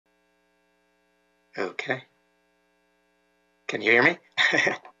Okay. Can you hear me?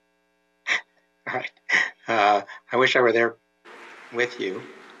 All right. I wish I were there with you,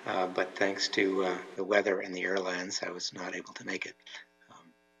 but thanks to the weather and the airlines, I was not able to make it.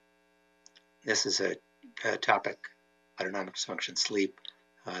 This is a topic, autonomic dysfunction sleep,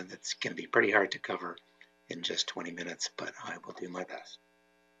 that's going to be pretty hard to cover in just 20 minutes, but I will do my best.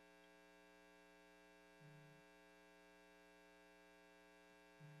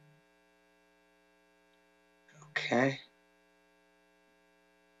 Okay.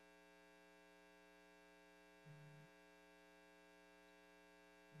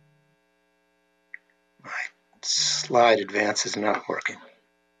 My slide advance is not working.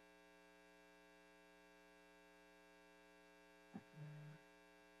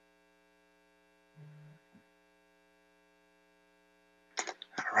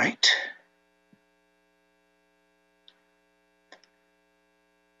 All right.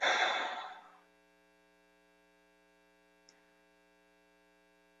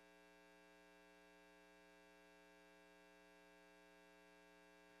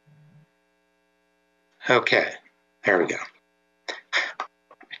 Okay, there we go.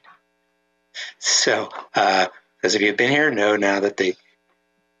 So, those of you who've been here know now that the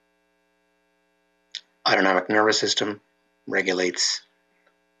autonomic nervous system regulates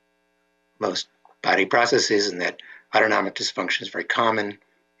most body processes, and that autonomic dysfunction is very common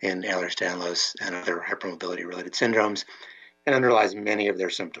in Ehlers-Danlos and other hypermobility-related syndromes and underlies many of their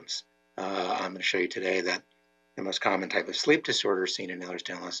symptoms. I'm going to show you today that the most common type of sleep disorder seen in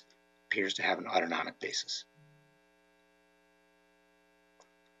Ehlers-Danlos appears to have an autonomic basis.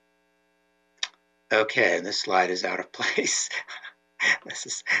 Okay, and this slide is out of place. This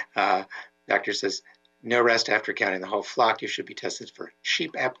is, doctor says, no rest after counting the whole flock. You should be tested for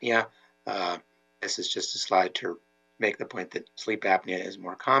sleep apnea. This is just a slide to make the point that sleep apnea is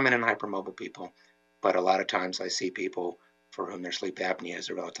more common in hypermobile people, but a lot of times I see people for whom their sleep apnea is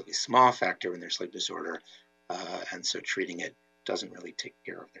a relatively small factor in their sleep disorder, and so treating it doesn't really take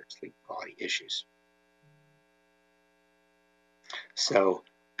care of their sleep quality issues. So,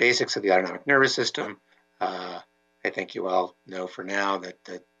 basics of the autonomic nervous system. I think you all know for now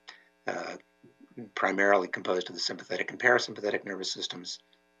that primarily composed of the sympathetic and parasympathetic nervous systems.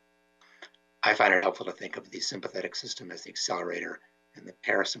 I find it helpful to think of the sympathetic system as the accelerator and the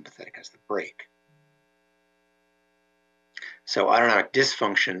parasympathetic as the brake. So autonomic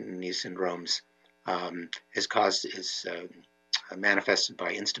dysfunction in these syndromes is manifested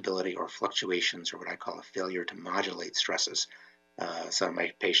by instability or fluctuations, or what I call a failure to modulate stresses. Some of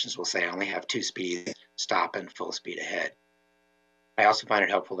my patients will say, I only have 2 speeds, stop and full speed ahead. I also find it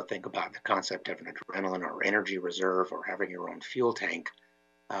helpful to think about the concept of an adrenaline or energy reserve, or having your own fuel tank,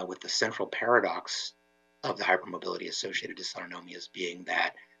 with the central paradox of the hypermobility-associated dysautonomias being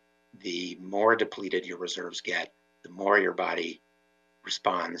that the more depleted your reserves get, the more your body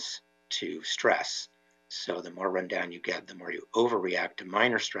responds to stress. So the more rundown you get, the more you overreact to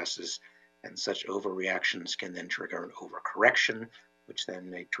minor stresses, and such overreactions can then trigger an overcorrection, which then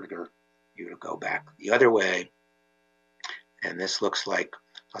may trigger you to go back the other way. And this looks like,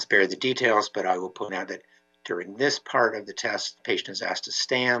 I'll spare the details, but I will point out that during this part of the test, the patient is asked to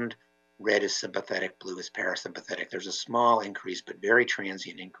stand. Red is sympathetic, blue is parasympathetic. There's a small increase, but very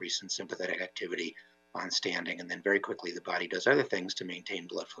transient increase in sympathetic activity on standing, and then very quickly the body does other things to maintain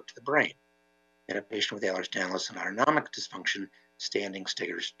blood flow to the brain. In a patient with Ehlers-Danlos and autonomic dysfunction, standing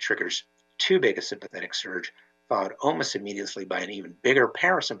triggers too big a sympathetic surge, followed almost immediately by an even bigger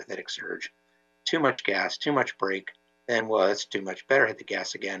parasympathetic surge. Too much gas, too much brake, then it's too much, better hit the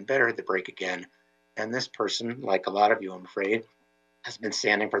gas again, better hit the brake again. And this person, like a lot of you, I'm afraid, has been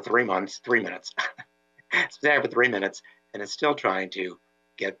standing for 3 months, 3 minutes. Standing for 3 minutes, and is still trying to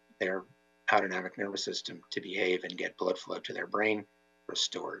get their autonomic nervous system to behave and get blood flow to their brain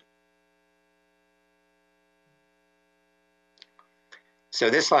restored. So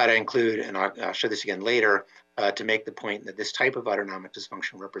this slide I include, and I'll show this again later, to make the point that this type of autonomic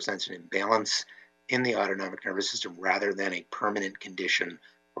dysfunction represents an imbalance in the autonomic nervous system rather than a permanent condition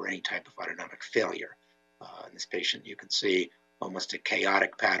or any type of autonomic failure. In this patient, you can see almost a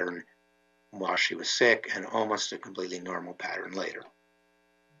chaotic pattern while she was sick and almost a completely normal pattern later.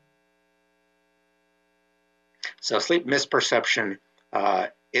 So sleep misperception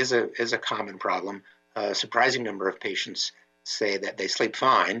is a common problem. A surprising number of patients say that they sleep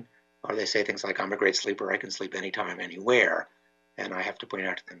fine, or they say things like, I'm a great sleeper, I can sleep anytime, anywhere. And I have to point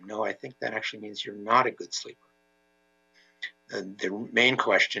out to them, no, I think that actually means you're not a good sleeper. The main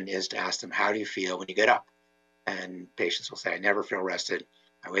question is to ask them, how do you feel when you get up? And patients will say, I never feel rested.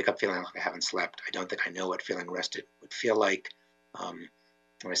 I wake up feeling like I haven't slept. I don't think I know what feeling rested would feel like.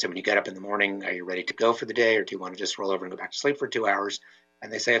 And I said, when you get up in the morning, are you ready to go for the day, or do you want to just roll over and go back to sleep for 2 hours?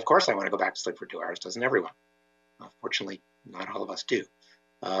 And they say, of course I want to go back to sleep for 2 hours. Doesn't everyone? Fortunately, not all of us do.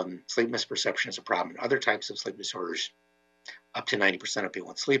 Sleep misperception is a problem. Other types of sleep disorders, up to 90% of people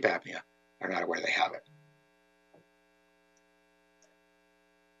with sleep apnea are not aware they have it.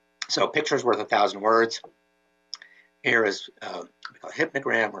 So picture's worth 1,000 words. Here is what we call a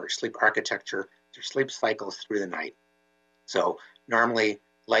hypnogram, or sleep architecture. Your sleep cycles through the night. So normally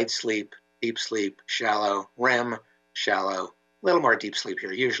light sleep, deep sleep, shallow, REM, shallow, a little more deep sleep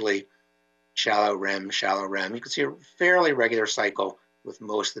here usually, shallow REM, shallow REM. You can see a fairly regular cycle with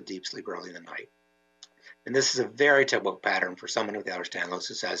most of the deep sleep early in the night. And this is a very typical pattern for someone with Ehlers-Danlos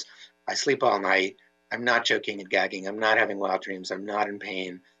who says, I sleep all night, I'm not choking and gagging, I'm not having wild dreams, I'm not in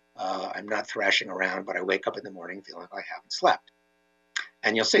pain, I'm not thrashing around, but I wake up in the morning feeling like I haven't slept.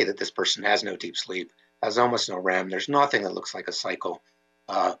 And you'll see that this person has no deep sleep, has almost no REM. There's nothing that looks like a cycle.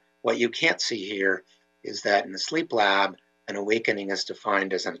 What you can't see here is that in the sleep lab, an awakening is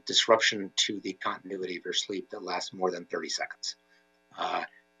defined as a disruption to the continuity of your sleep that lasts more than 30 seconds.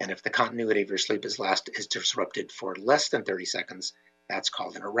 And if the continuity of your sleep is disrupted for less than 30 seconds, that's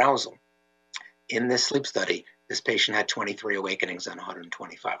called an arousal. In this sleep study, this patient had 23 awakenings and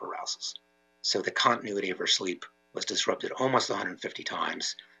 125 arousals. So the continuity of her sleep was disrupted almost 150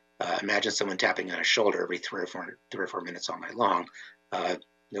 times. Imagine someone tapping on a shoulder every 3 or 4 minutes all night long.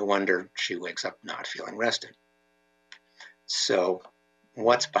 No wonder she wakes up not feeling rested. So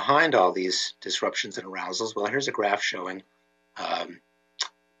what's behind all these disruptions and arousals? Well, here's a graph showing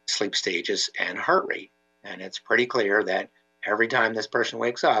sleep stages and heart rate. And it's pretty clear that every time this person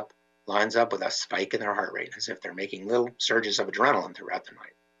wakes up, lines up with a spike in their heart rate, as if they're making little surges of adrenaline throughout the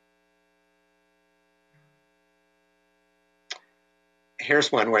night.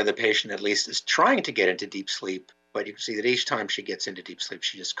 Here's one where the patient at least is trying to get into deep sleep, but you can see that each time she gets into deep sleep,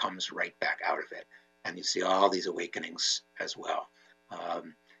 she just comes right back out of it. And you see all these awakenings as well.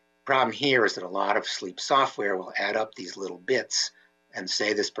 Problem here is that a lot of sleep software will add up these little bits and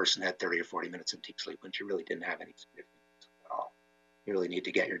say this person had 30 or 40 minutes of deep sleep when she really didn't have any significant sleep at all. You really need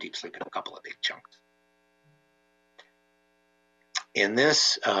to get your deep sleep in a couple of big chunks. In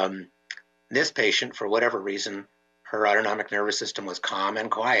this, this patient, for whatever reason, her autonomic nervous system was calm and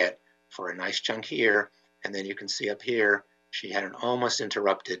quiet for a nice chunk here. And then you can see up here, she had an almost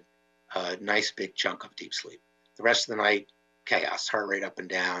interrupted, nice big chunk of deep sleep. The rest of the night, chaos, heart rate up and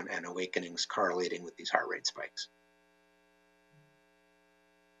down, and awakenings correlating with these heart rate spikes.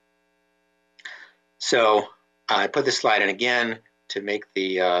 So I put this slide in again to make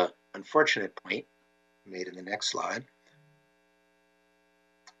the unfortunate point made in the next slide.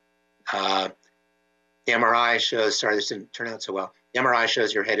 The MRI shows, sorry, this didn't turn out so well. The MRI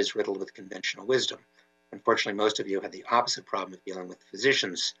shows your head is riddled with conventional wisdom. Unfortunately, most of you have the opposite problem of dealing with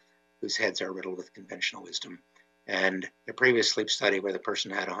physicians whose heads are riddled with conventional wisdom. And the previous sleep study where the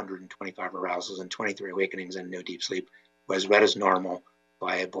person had 125 arousals and 23 awakenings and no deep sleep was read as normal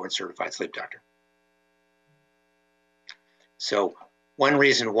by a board-certified sleep doctor. So one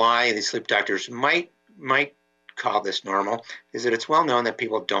reason why the sleep doctors might call this normal is that it's well known that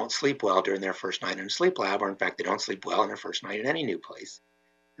people don't sleep well during their first night in a sleep lab, or in fact, they don't sleep well in their first night in any new place.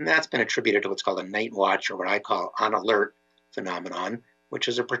 And that's been attributed to what's called a night watch, or what I call on alert phenomenon, which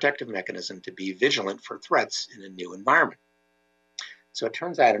is a protective mechanism to be vigilant for threats in a new environment. So it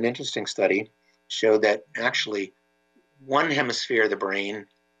turns out an interesting study showed that actually one hemisphere of the brain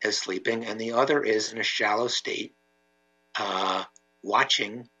is sleeping and the other is in a shallow state,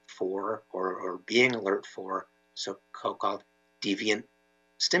 watching for or being alert for so-called deviant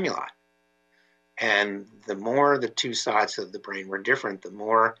stimuli. And the more the two sides of the brain were different, the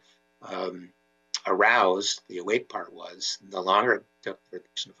more aroused the awake part was, the longer it took for the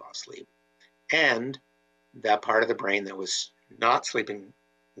person to fall asleep. And that part of the brain that was not sleeping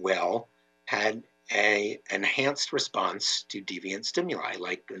well had an enhanced response to deviant stimuli,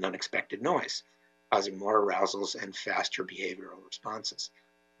 like an unexpected noise, causing more arousals and faster behavioral responses.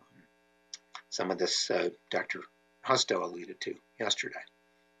 Some of this Dr. Husto alluded to yesterday.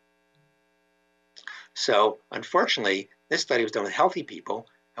 So unfortunately, this study was done with healthy people,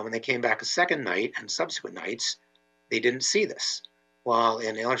 and when they came back a second night and subsequent nights, they didn't see this. While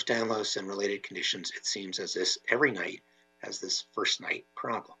in Ehlers-Danlos and related conditions, it seems as if every night has this first night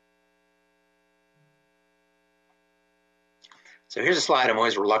problem. So here's a slide I'm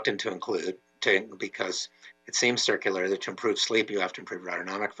always reluctant to include because it seems circular that to improve sleep, you have to improve your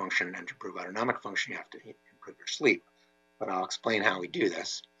autonomic function, and to improve autonomic function, you have to improve your sleep. But I'll explain how we do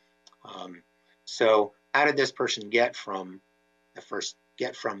this. So how did this person get from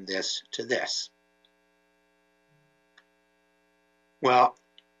this to this? Well,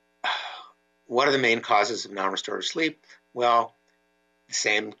 what are the main causes of non-restorative sleep? Well, the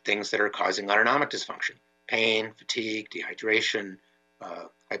same things that are causing autonomic dysfunction: pain, fatigue, dehydration,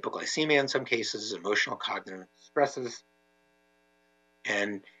 hypoglycemia in some cases, emotional cognitive stresses.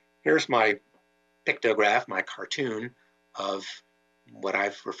 And here's my pictograph, my cartoon of what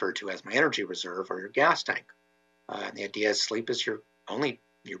I've referred to as my energy reserve, or your gas tank. And the idea is sleep is your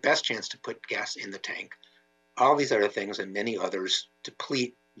best chance to put gas in the tank. All these other things and many others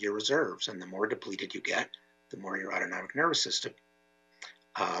deplete your reserves, and the more depleted you get, the more your autonomic nervous system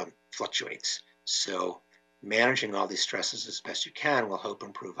fluctuates. So managing all these stresses as best you can will help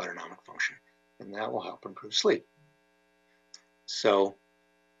improve autonomic function, and that will help improve sleep. So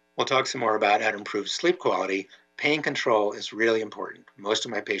we'll talk some more about how to improve sleep quality. Pain control is really important. Most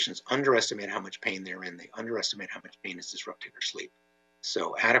of my patients underestimate how much pain they're in. They underestimate how much pain is disrupting their sleep.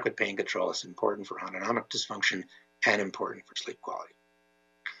 So adequate pain control is important for autonomic dysfunction and important for sleep quality.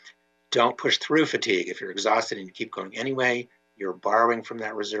 Don't push through fatigue. If you're exhausted and you keep going anyway, you're borrowing from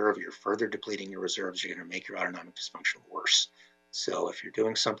that reserve, you're further depleting your reserves, you're going to make your autonomic dysfunction worse. So if you're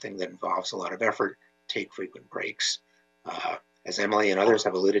doing something that involves a lot of effort, take frequent breaks. As Emily and others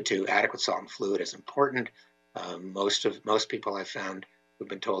have alluded to, adequate salt and fluid is important. Most people I've found who've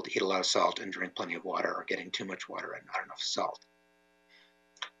been told to eat a lot of salt and drink plenty of water are getting too much water and not enough salt.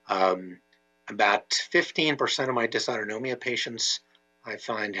 About 15% of my dysautonomia patients I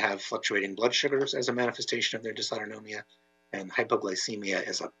find have fluctuating blood sugars as a manifestation of their dysautonomia, and hypoglycemia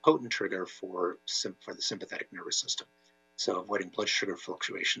is a potent trigger for the sympathetic nervous system. So avoiding blood sugar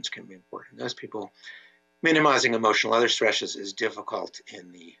fluctuations can be important in those people. Minimizing emotional other stresses is difficult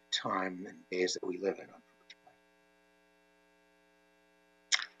in the time and days that we live in, unfortunately.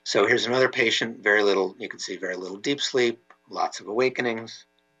 So here's another patient, you can see very little deep sleep, lots of awakenings.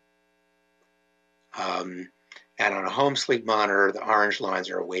 And on a home sleep monitor, the orange lines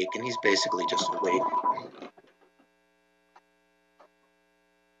are awake, and he's basically just awake.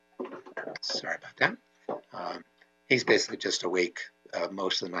 Sorry about that. He's basically just awake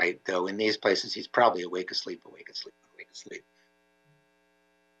most of the night, though in these places he's probably awake, asleep, awake, asleep, awake, asleep.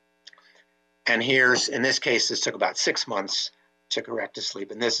 And here's, in this case, this took about 6 months to correct his sleep,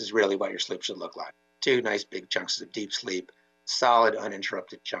 and this is really what your sleep should look like. 2 nice big chunks of deep sleep, solid,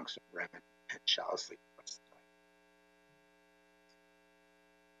 uninterrupted chunks of REM, and shallow sleep.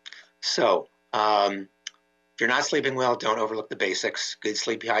 So if you're not sleeping well, don't overlook the basics. Good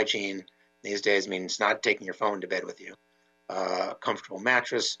sleep hygiene these days means not taking your phone to bed with you. Comfortable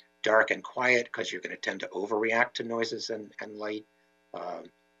mattress, dark and quiet, because you're going to tend to overreact to noises and light.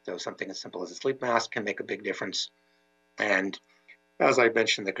 So something as simple as a sleep mask can make a big difference. And as I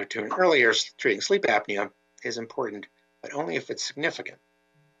mentioned in the cartoon earlier, treating sleep apnea is important, but only if it's significant.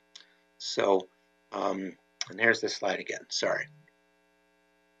 So, and here's this slide again, sorry.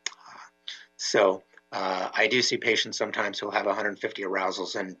 So I do see patients sometimes who will have 150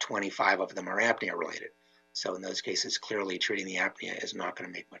 arousals and 25 of them are apnea related. So in those cases, clearly treating the apnea is not going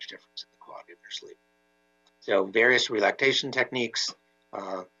to make much difference in the quality of their sleep. So various relaxation techniques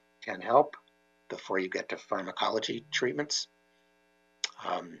can help before you get to pharmacology treatments.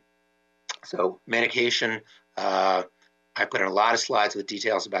 So medication, I put in a lot of slides with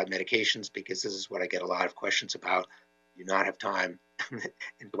details about medications because this is what I get a lot of questions about. I do not have time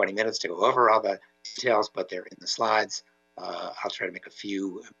in 20 minutes to go over all the details, but they're in the slides. I'll try to make a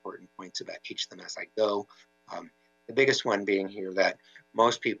few important points about each of them as I go. The biggest one being here that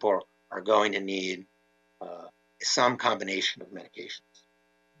most people are going to need some combination of medications.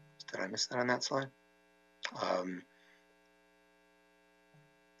 Did I miss that on that slide?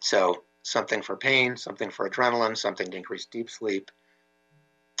 So something for pain, something for adrenaline, something to increase deep sleep.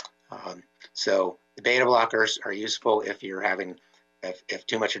 So the beta blockers are useful if you're having, if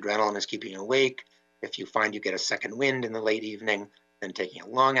too much adrenaline is keeping you awake. If you find you get a second wind in the late evening, then taking a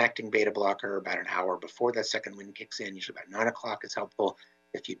long-acting beta blocker about an hour before that second wind kicks in, usually about 9 o'clock, is helpful.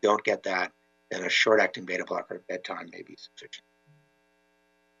 If you don't get that, then a short-acting beta blocker at bedtime may be sufficient.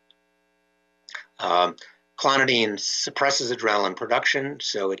 Clonidine suppresses adrenaline production,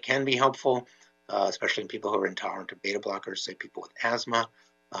 so it can be helpful, especially in people who are intolerant to beta blockers, say people with asthma.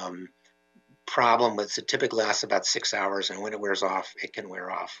 Problem with it typically lasts about 6 hours, and when it wears off, it can wear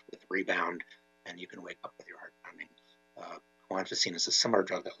off with rebound, and you can wake up with your heart pounding. Guanfacine is a similar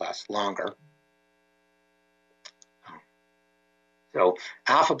drug that lasts longer. So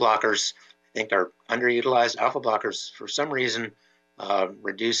alpha blockers, I think, are underutilized. Alpha blockers, for some reason,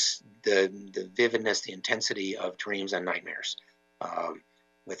 reduce the vividness, the intensity of dreams and nightmares,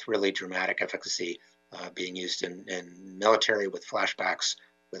 with really dramatic efficacy being used in military with flashbacks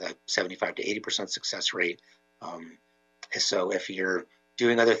with a 75 to 80% success rate. So if you're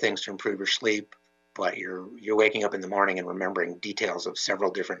doing other things to improve your sleep, but you're waking up in the morning and remembering details of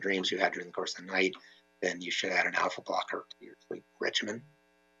several different dreams you had during the course of the night, then you should add an alpha blocker to your sleep regimen.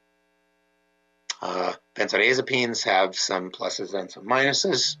 Benzodiazepines have some pluses and some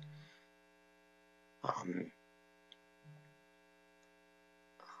minuses.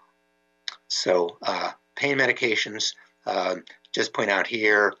 Pain medications, just point out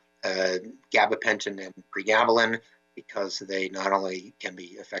here, gabapentin and pregabalin, because they not only can be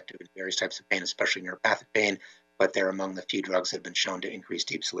effective in various types of pain, especially neuropathic pain, but they're among the few drugs that have been shown to increase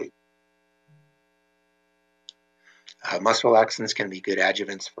deep sleep. Muscle relaxants can be good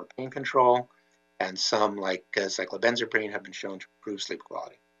adjuvants for pain control, and some, like cyclobenzaprine, have been shown to improve sleep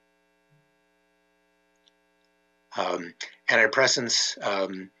quality. Antidepressants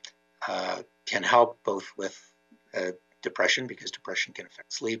can help both with depression, because depression can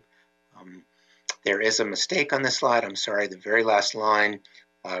affect sleep. There is a mistake on this slide. I'm sorry, the very last line.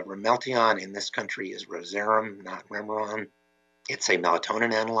 Ramelteon in this country is Roserum, not Remeron. It's a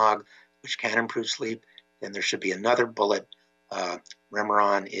melatonin analog, which can improve sleep. Then there should be another bullet.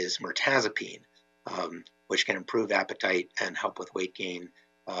 Remeron is mirtazapine, which can improve appetite and help with weight gain.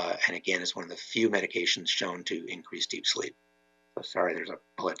 And again, is one of the few medications shown to increase deep sleep. So sorry, there's a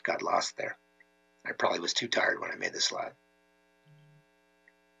bullet got lost there. I probably was too tired when I made this slide.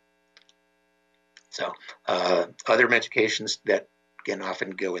 So other medications that can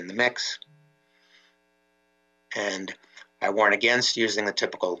often go in the mix. And I warn against using the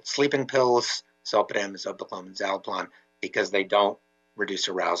typical sleeping pills, Zolpidem, Zopiclone, and Zaloplan, because they don't reduce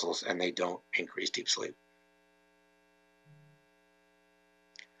arousals and they don't increase deep sleep.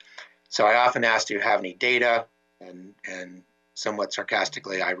 So I often ask, do you have any data? And somewhat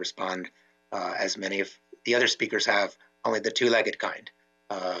sarcastically, I respond, as many of the other speakers have, only the two-legged kind.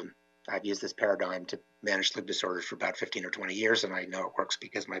 I've used this paradigm to manage sleep disorders for about 15 or 20 years, and I know it works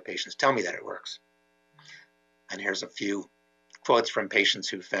because my patients tell me that it works. And here's a few quotes from patients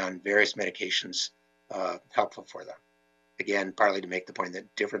who found various medications helpful for them. Again, partly to make the point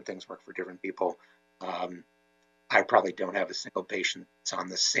that different things work for different people. I probably don't have a single patient that's on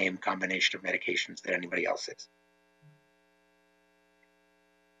the same combination of medications that anybody else is.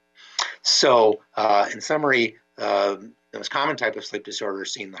 So in summary, the most common type of sleep disorder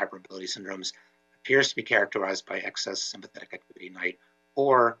seen in the hypermobility syndromes appears to be characterized by excess sympathetic activity at night,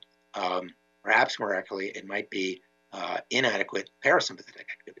 or perhaps more accurately, it might be inadequate parasympathetic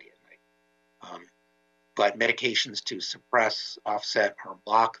activity at night. But medications to suppress, offset, or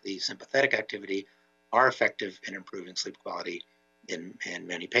block the sympathetic activity are effective in improving sleep quality in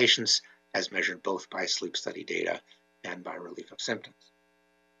many patients, as measured both by sleep study data and by relief of symptoms.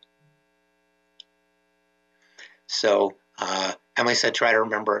 So Emily said, try to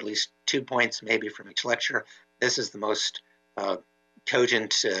remember at least 2 points maybe from each lecture. This is the most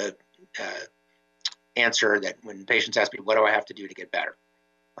cogent answer that when patients ask me, what do I have to do to get better?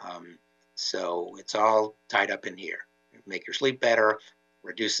 So it's all tied up in here. Make your sleep better,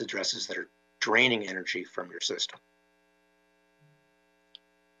 reduce the stresses that are draining energy from your system.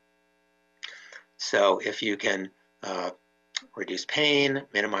 So if you can reduce pain,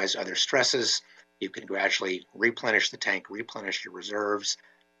 minimize other stresses, you can gradually replenish the tank, replenish your reserves,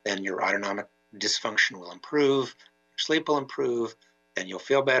 then your autonomic dysfunction will improve, your sleep will improve, then you'll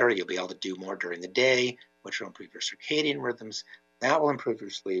feel better, you'll be able to do more during the day, which will improve your circadian rhythms. That will improve your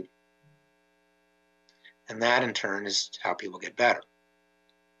sleep. And that in turn is how people get better.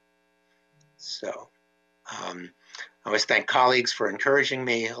 So I always thank colleagues for encouraging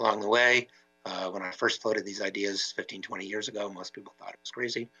me along the way. When I first floated these ideas 15, 20 years ago, most people thought it was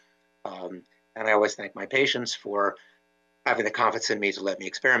crazy. And I always thank my patients for having the confidence in me to let me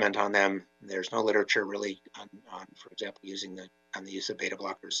experiment on them. There's no literature really on for example, on the use of beta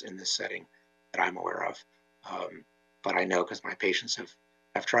blockers in this setting that I'm aware of. But I know because my patients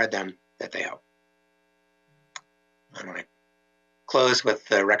have tried them that they help. I'm going to close with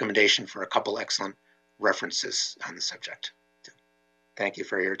the recommendation for a couple excellent references on the subject. Thank you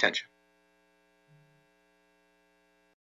for your attention.